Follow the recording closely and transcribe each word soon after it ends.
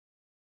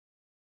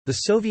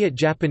The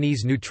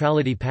Soviet-Japanese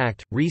Neutrality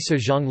Pact, Risa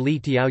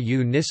Zhongli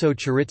Tiaoyu Niso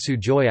Chiritsu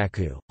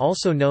Joyaku,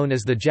 also known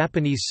as the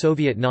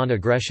Japanese-Soviet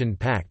Non-Aggression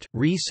Pact,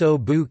 Riso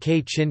Bu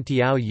Kei Chin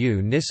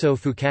Tiaoyu Niso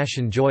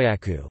Fukashin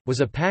Joyaku,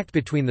 was a pact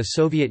between the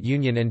Soviet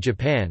Union and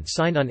Japan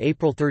signed on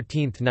April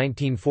 13,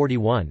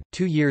 1941,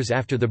 2 years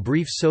after the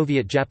brief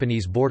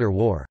Soviet-Japanese border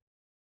war.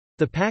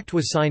 The pact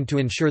was signed to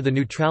ensure the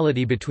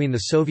neutrality between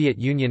the Soviet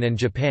Union and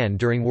Japan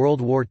during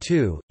World War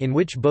II, in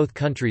which both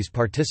countries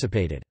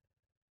participated.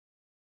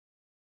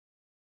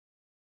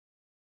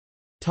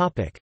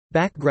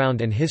 Background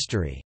and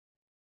history.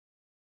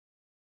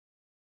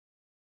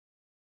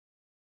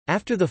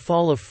 After the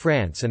fall of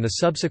France and the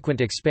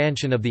subsequent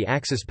expansion of the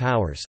Axis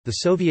powers, the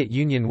Soviet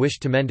Union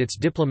wished to mend its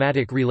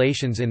diplomatic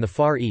relations in the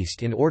Far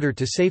East in order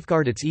to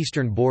safeguard its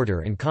eastern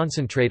border and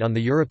concentrate on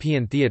the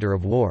European theater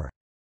of war.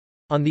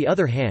 On the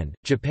other hand,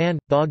 Japan,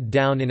 bogged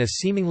down in a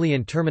seemingly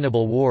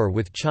interminable war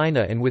with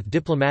China and with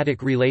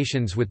diplomatic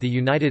relations with the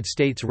United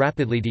States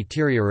rapidly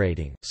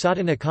deteriorating, sought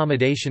an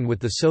accommodation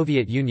with the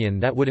Soviet Union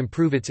that would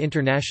improve its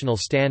international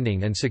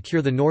standing and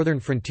secure the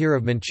northern frontier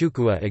of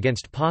Manchukuo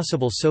against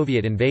possible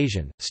Soviet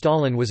invasion.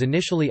 Stalin was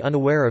initially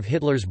unaware of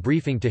Hitler's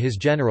briefing to his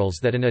generals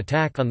that an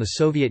attack on the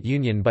Soviet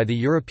Union by the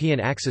European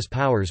Axis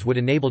powers would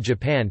enable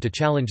Japan to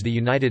challenge the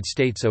United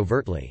States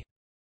overtly.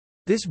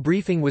 This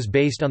briefing was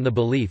based on the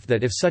belief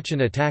that if such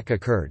an attack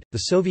occurred, the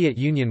Soviet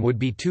Union would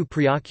be too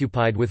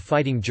preoccupied with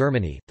fighting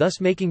Germany, thus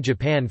making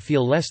Japan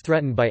feel less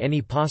threatened by any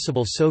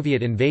possible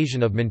Soviet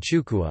invasion of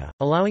Manchukuo,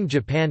 allowing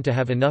Japan to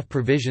have enough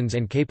provisions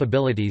and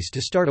capabilities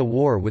to start a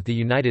war with the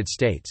United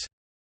States.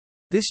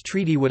 This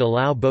treaty would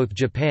allow both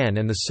Japan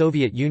and the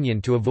Soviet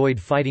Union to avoid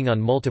fighting on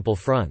multiple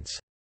fronts.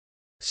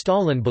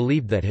 Stalin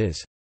believed that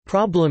his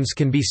problems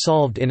can be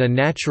solved in a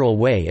natural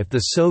way if the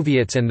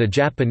Soviets and the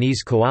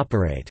Japanese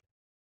cooperate.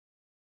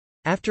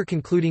 After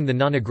concluding the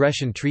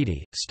non-aggression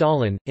treaty,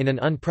 Stalin, in an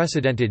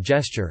unprecedented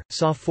gesture,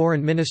 saw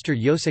Foreign Minister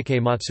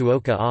Yosuke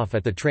Matsuoka off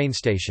at the train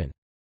station.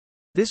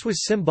 This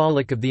was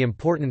symbolic of the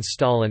importance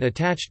Stalin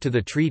attached to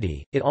the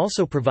treaty. It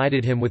also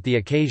provided him with the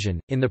occasion,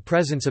 in the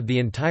presence of the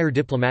entire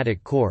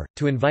diplomatic corps,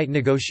 to invite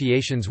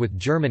negotiations with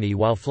Germany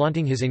while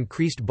flaunting his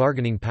increased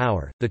bargaining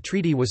power. The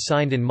treaty was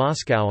signed in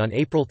Moscow on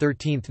April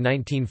 13,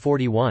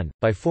 1941,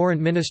 by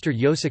Foreign Minister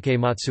Yosuke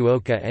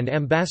Matsuoka and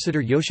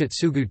Ambassador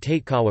Yoshitsugu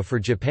Taitkawa for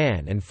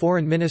Japan and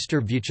Foreign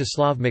Minister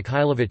Vyacheslav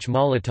Mikhailovich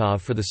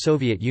Molotov for the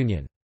Soviet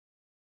Union.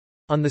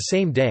 On the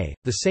same day,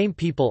 the same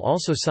people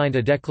also signed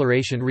a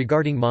declaration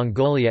regarding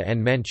Mongolia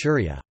and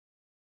Manchuria.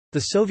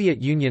 The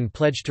Soviet Union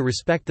pledged to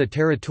respect the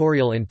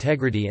territorial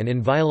integrity and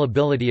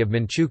inviolability of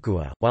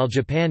Manchukuo, while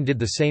Japan did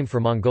the same for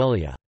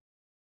Mongolia.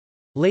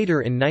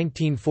 Later in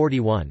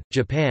 1941,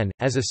 Japan,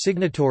 as a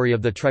signatory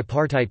of the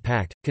Tripartite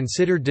Pact,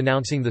 considered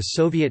denouncing the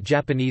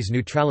Soviet-Japanese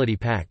Neutrality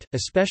Pact,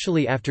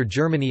 especially after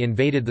Germany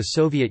invaded the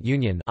Soviet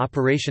Union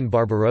Operation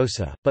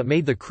Barbarossa, but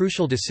made the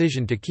crucial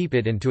decision to keep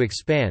it and to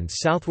expand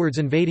southwards,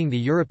 invading the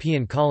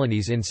European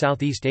colonies in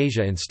Southeast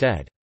Asia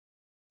instead.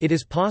 It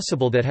is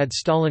possible that had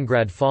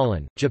Stalingrad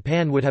fallen,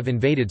 Japan would have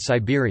invaded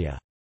Siberia.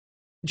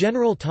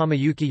 General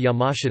Tomoyuki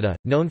Yamashita,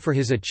 known for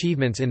his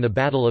achievements in the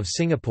Battle of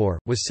Singapore,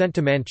 was sent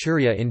to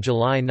Manchuria in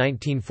July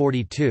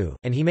 1942,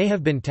 and he may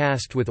have been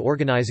tasked with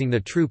organizing the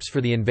troops for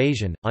the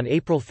invasion. On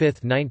April 5,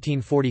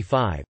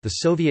 1945, the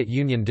Soviet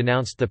Union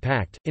denounced the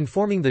pact,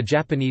 informing the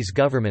Japanese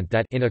government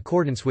that, in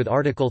accordance with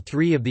Article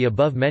 3 of the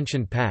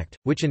above-mentioned pact,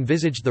 which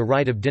envisaged the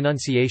right of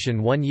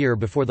denunciation 1 year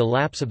before the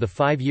lapse of the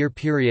 5-year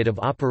period of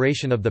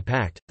operation of the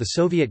pact, the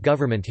Soviet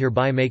government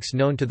hereby makes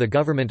known to the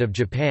government of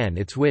Japan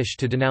its wish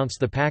to denounce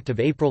the pact of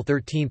April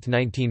 13,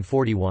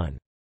 1941.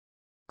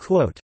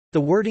 Quote, "The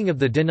wording of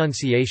the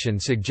denunciation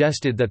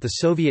suggested that the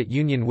Soviet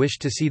Union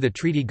wished to see the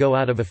treaty go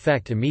out of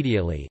effect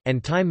immediately,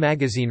 and Time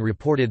magazine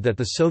reported that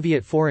the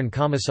Soviet Foreign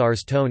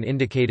Commissar's tone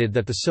indicated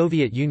that the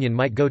Soviet Union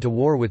might go to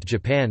war with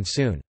Japan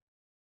soon."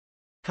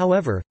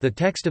 However, the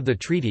text of the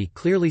treaty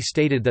clearly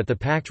stated that the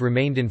pact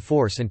remained in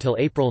force until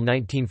April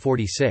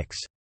 1946.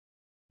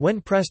 When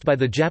pressed by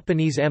the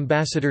Japanese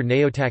ambassador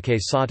Naotake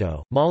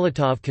Sato,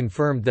 Molotov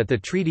confirmed that the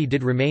treaty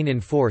did remain in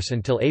force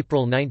until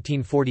April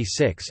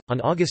 1946. On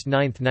August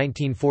 9,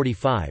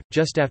 1945,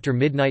 just after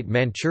midnight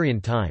Manchurian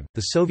time,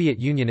 the Soviet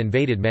Union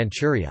invaded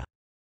Manchuria.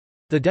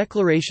 The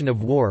declaration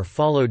of war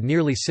followed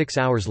nearly 6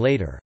 hours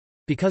later.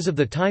 Because of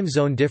the time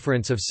zone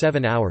difference of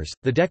 7 hours,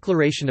 the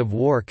declaration of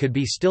war could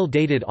be still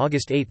dated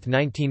August 8,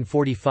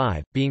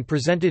 1945, being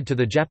presented to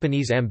the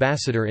Japanese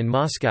ambassador in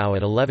Moscow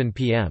at 11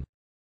 p.m.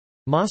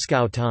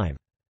 Moscow time.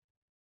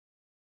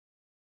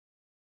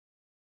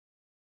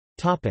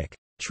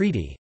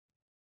 Treaty.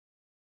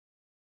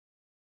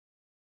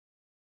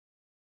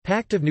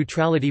 Pact of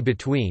Neutrality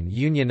between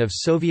Union of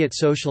Soviet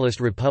Socialist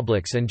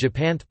Republics and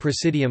Japan.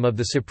 Presidium of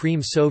the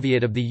Supreme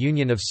Soviet of the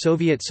Union of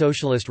Soviet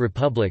Socialist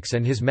Republics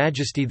and His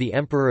Majesty the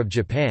Emperor of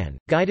Japan,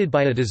 guided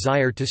by a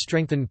desire to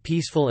strengthen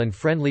peaceful and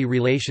friendly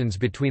relations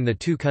between the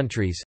two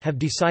countries, have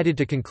decided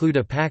to conclude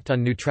a pact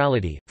on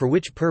neutrality, for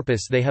which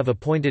purpose they have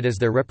appointed as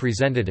their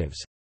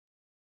representatives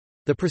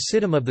the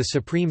Presidium of the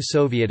Supreme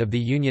Soviet of the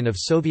Union of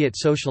Soviet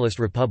Socialist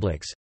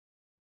Republics,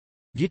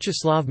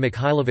 Vyacheslav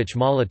Mikhailovich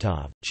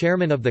Molotov,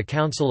 chairman of the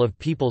Council of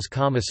People's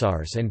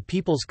Commissars and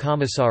People's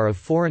Commissar of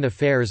Foreign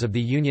Affairs of the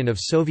Union of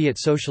Soviet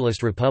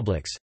Socialist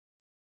Republics.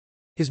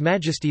 His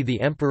Majesty the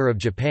Emperor of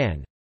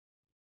Japan.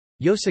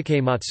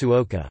 Yosuke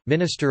Matsuoka,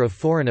 Minister of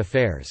Foreign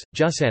Affairs,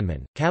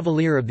 Jusanman,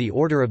 Cavalier of the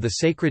Order of the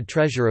Sacred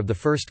Treasure of the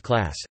First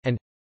Class, and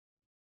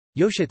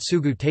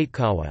Yoshitsugu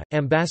Tatekawa,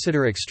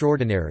 Ambassador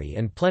Extraordinary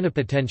and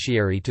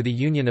Plenipotentiary to the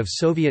Union of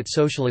Soviet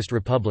Socialist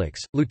Republics,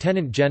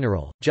 Lieutenant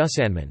General,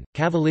 Jusanman,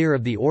 Cavalier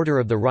of the Order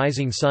of the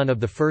Rising Sun of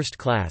the First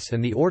Class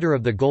and the Order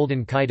of the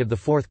Golden Kite of the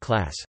Fourth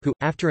Class, who,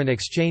 after an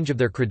exchange of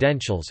their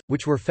credentials,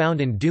 which were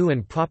found in due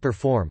and proper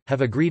form, have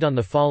agreed on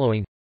the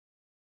following.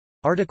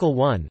 Article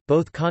 1.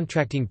 Both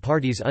contracting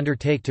parties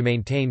undertake to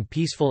maintain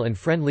peaceful and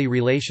friendly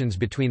relations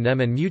between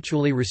them and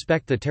mutually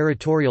respect the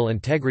territorial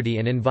integrity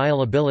and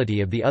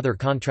inviolability of the other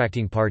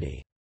contracting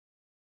party.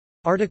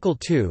 Article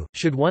 2.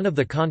 Should one of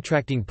the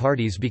contracting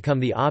parties become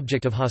the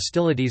object of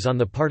hostilities on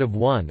the part of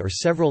one or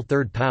several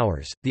third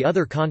powers, the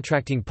other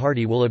contracting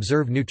party will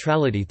observe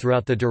neutrality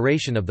throughout the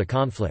duration of the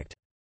conflict.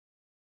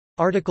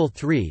 Article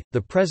 3.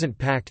 The present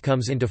pact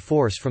comes into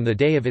force from the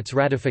day of its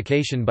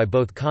ratification by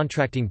both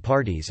contracting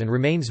parties and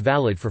remains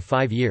valid for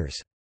 5 years.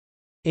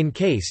 In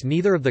case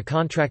neither of the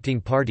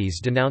contracting parties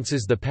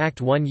denounces the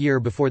pact 1 year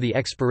before the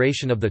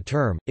expiration of the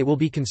term, it will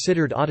be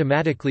considered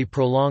automatically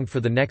prolonged for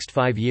the next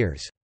 5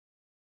 years.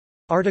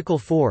 Article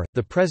 4.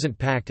 The present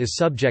pact is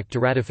subject to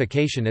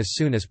ratification as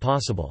soon as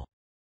possible.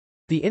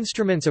 The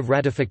instruments of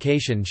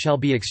ratification shall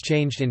be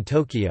exchanged in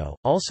Tokyo,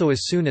 also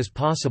as soon as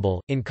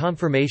possible, in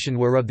confirmation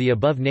whereof the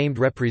above-named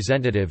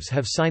representatives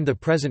have signed the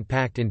present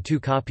pact in 2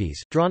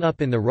 copies, drawn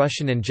up in the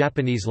Russian and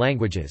Japanese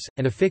languages,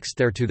 and affixed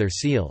thereto their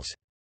seals.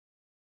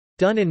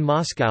 Done in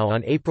Moscow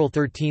on April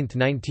 13,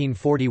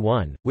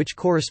 1941, which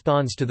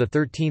corresponds to the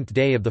 13th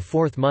day of the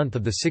 4th month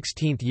of the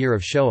 16th year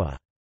of Showa.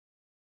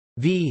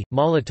 V.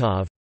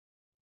 Molotov,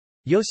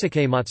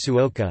 Yosuke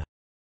Matsuoka,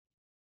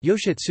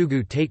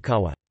 Yoshitsugu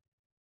Tatekawa.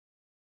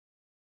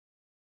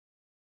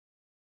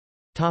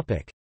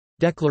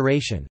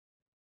 Declaration.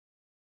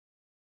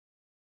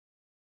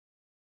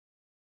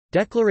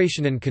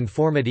 Declaration in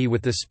conformity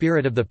with the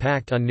spirit of the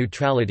Pact on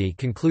Neutrality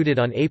concluded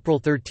on April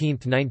 13,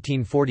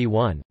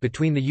 1941,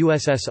 between the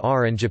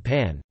USSR and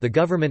Japan, the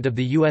Government of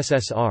the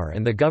USSR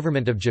and the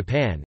Government of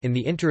Japan, in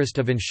the interest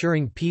of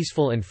ensuring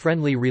peaceful and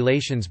friendly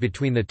relations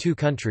between the two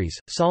countries,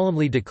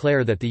 solemnly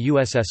declare that the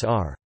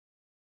USSR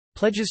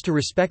pledges to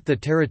respect the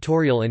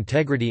territorial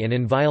integrity and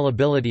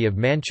inviolability of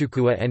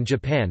Manchukuo and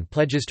Japan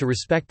pledges to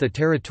respect the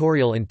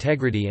territorial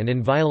integrity and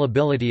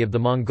inviolability of the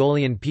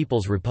Mongolian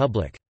People's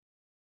Republic.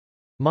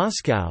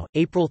 Moscow,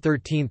 April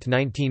 13,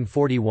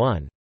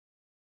 1941.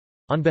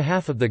 On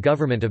behalf of the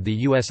Government of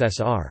the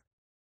USSR.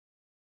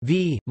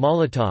 V.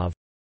 Molotov.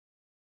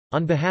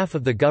 On behalf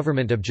of the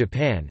Government of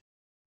Japan.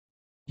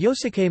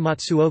 Yosuke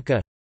Matsuoka.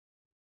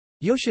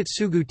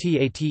 Yoshitsugu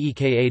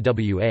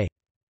Tatekawa.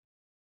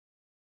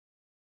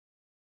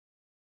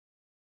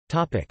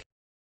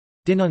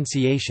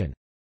 Denunciation.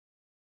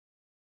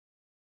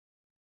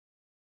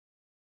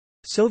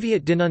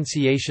 Soviet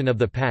denunciation of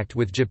the pact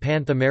with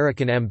Japan. The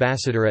American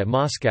ambassador at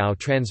Moscow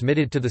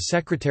transmitted to the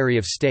Secretary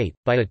of State,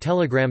 by a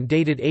telegram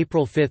dated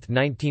April 5,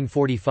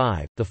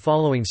 1945, the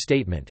following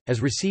statement,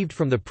 as received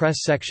from the press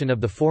section of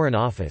the Foreign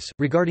Office,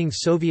 regarding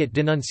Soviet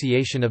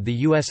denunciation of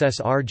the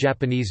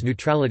USSR-Japanese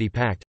Neutrality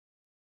Pact.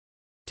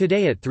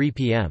 Today at 3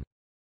 p.m.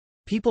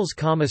 People's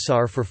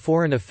Commissar for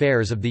Foreign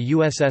Affairs of the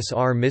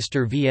USSR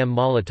Mr. V. M.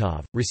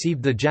 Molotov,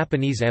 received the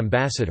Japanese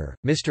ambassador,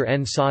 Mr.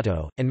 N.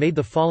 Sato, and made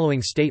the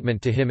following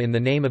statement to him in the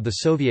name of the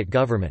Soviet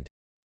government.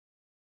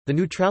 The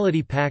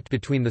Neutrality Pact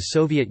between the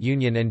Soviet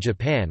Union and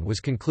Japan was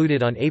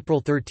concluded on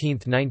April 13,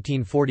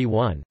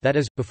 1941, that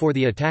is, before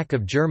the attack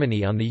of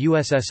Germany on the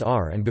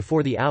USSR and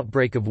before the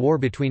outbreak of war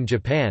between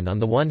Japan on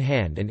the one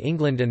hand and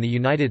England and the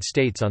United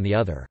States on the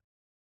other.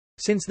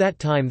 Since that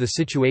time the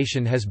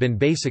situation has been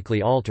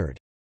basically altered.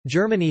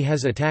 Germany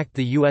has attacked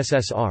the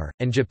USSR,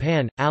 and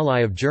Japan, ally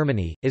of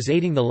Germany, is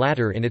aiding the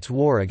latter in its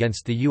war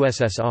against the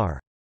USSR.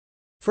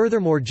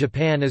 Furthermore,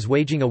 Japan is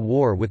waging a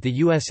war with the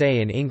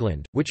USA and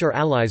England, which are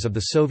allies of the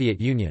Soviet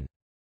Union.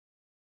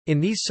 In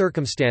these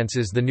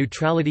circumstances the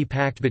Neutrality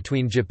Pact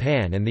between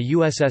Japan and the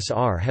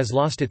USSR has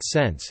lost its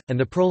sense, and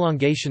the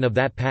prolongation of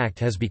that pact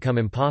has become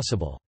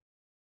impossible.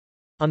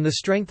 On the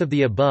strength of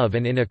the above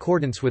and in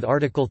accordance with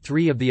Article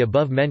 3 of the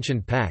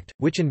above-mentioned pact,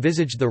 which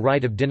envisaged the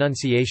right of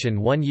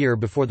denunciation 1 year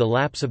before the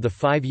lapse of the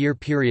 5-year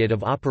period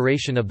of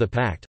operation of the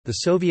pact, the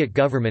Soviet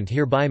government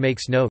hereby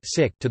makes known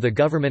to the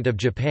Government of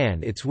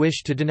Japan its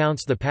wish to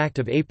denounce the pact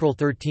of April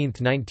 13,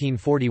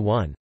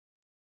 1941.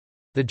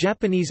 The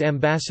Japanese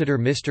ambassador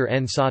Mr.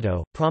 N.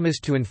 Sato,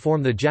 promised to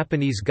inform the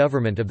Japanese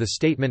government of the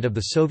statement of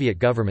the Soviet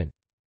government.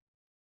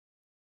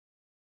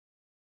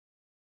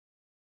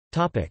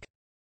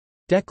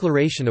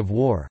 Declaration of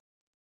war.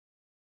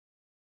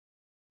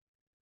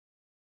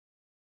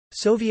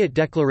 Soviet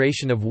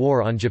declaration of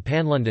war on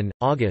Japan. London,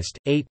 August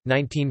 8,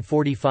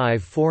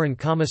 1945. Foreign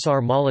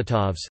Commissar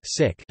Molotov's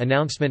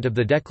announcement of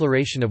the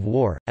declaration of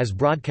war, as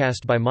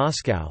broadcast by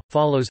Moscow,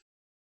 follows.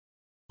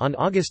 On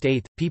August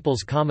 8,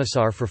 People's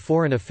Commissar for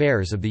Foreign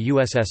Affairs of the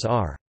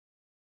USSR.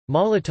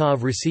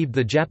 Molotov received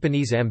the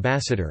Japanese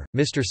ambassador,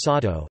 Mr.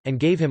 Sato, and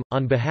gave him,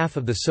 on behalf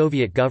of the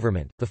Soviet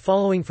government, the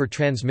following for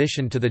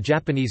transmission to the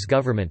Japanese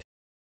government.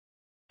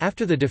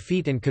 After the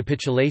defeat and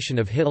capitulation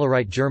of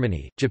Hitlerite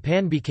Germany,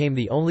 Japan became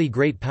the only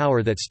great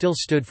power that still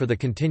stood for the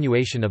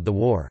continuation of the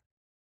war.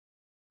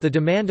 The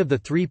demand of the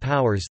three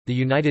powers, the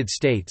United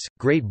States,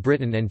 Great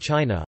Britain and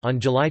China, on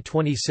July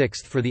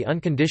 26 for the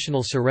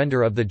unconditional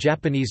surrender of the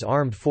Japanese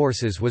armed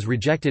forces was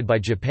rejected by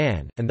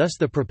Japan, and thus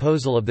the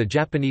proposal of the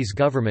Japanese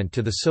government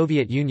to the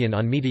Soviet Union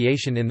on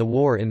mediation in the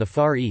war in the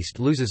Far East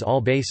loses all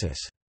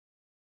basis.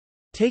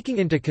 Taking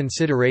into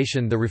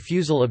consideration the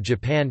refusal of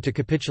Japan to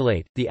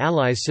capitulate, the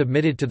Allies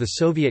submitted to the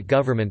Soviet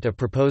government a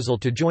proposal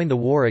to join the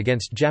war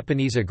against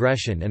Japanese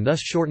aggression and thus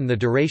shorten the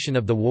duration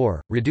of the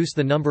war, reduce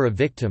the number of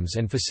victims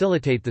and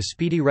facilitate the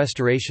speedy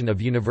restoration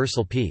of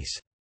universal peace.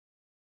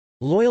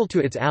 Loyal to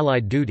its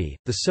Allied duty,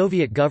 the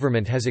Soviet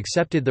government has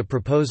accepted the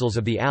proposals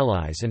of the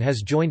Allies and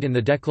has joined in the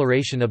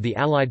Declaration of the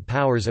Allied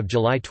Powers of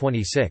July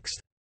 26.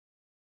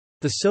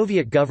 The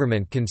Soviet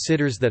government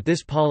considers that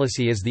this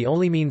policy is the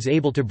only means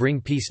able to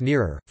bring peace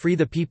nearer, free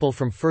the people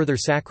from further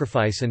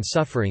sacrifice and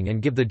suffering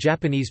and give the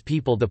Japanese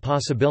people the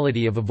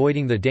possibility of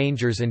avoiding the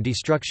dangers and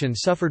destruction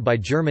suffered by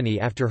Germany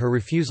after her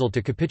refusal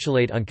to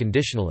capitulate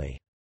unconditionally.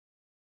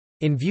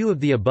 In view of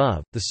the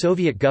above, the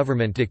Soviet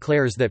government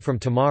declares that from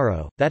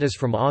tomorrow, that is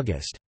from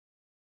August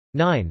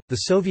 9,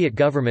 the Soviet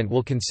government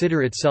will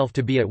consider itself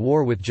to be at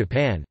war with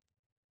Japan.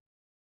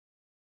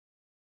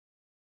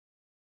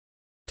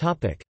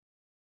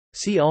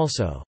 See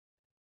also: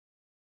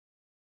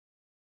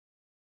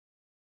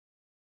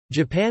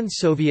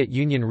 Japan–Soviet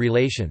Union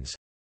relations,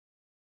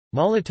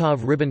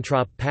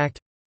 Molotov–Ribbentrop Pact,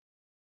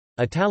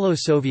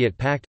 Italo-Soviet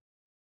Pact,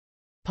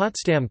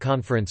 Potsdam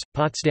Conference,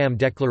 Potsdam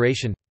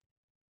Declaration.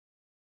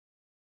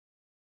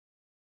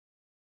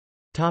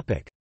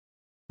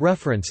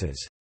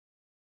 References.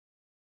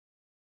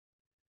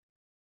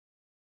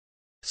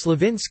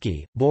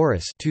 Slavinsky,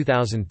 Boris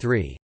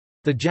 2003.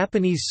 The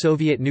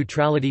Japanese–Soviet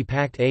Neutrality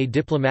Pact, A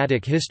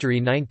Diplomatic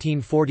History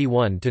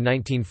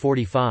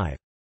 1941–1945.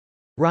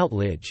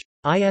 Routledge.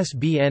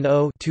 ISBN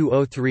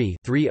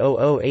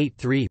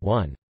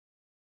 0-203-30083-1.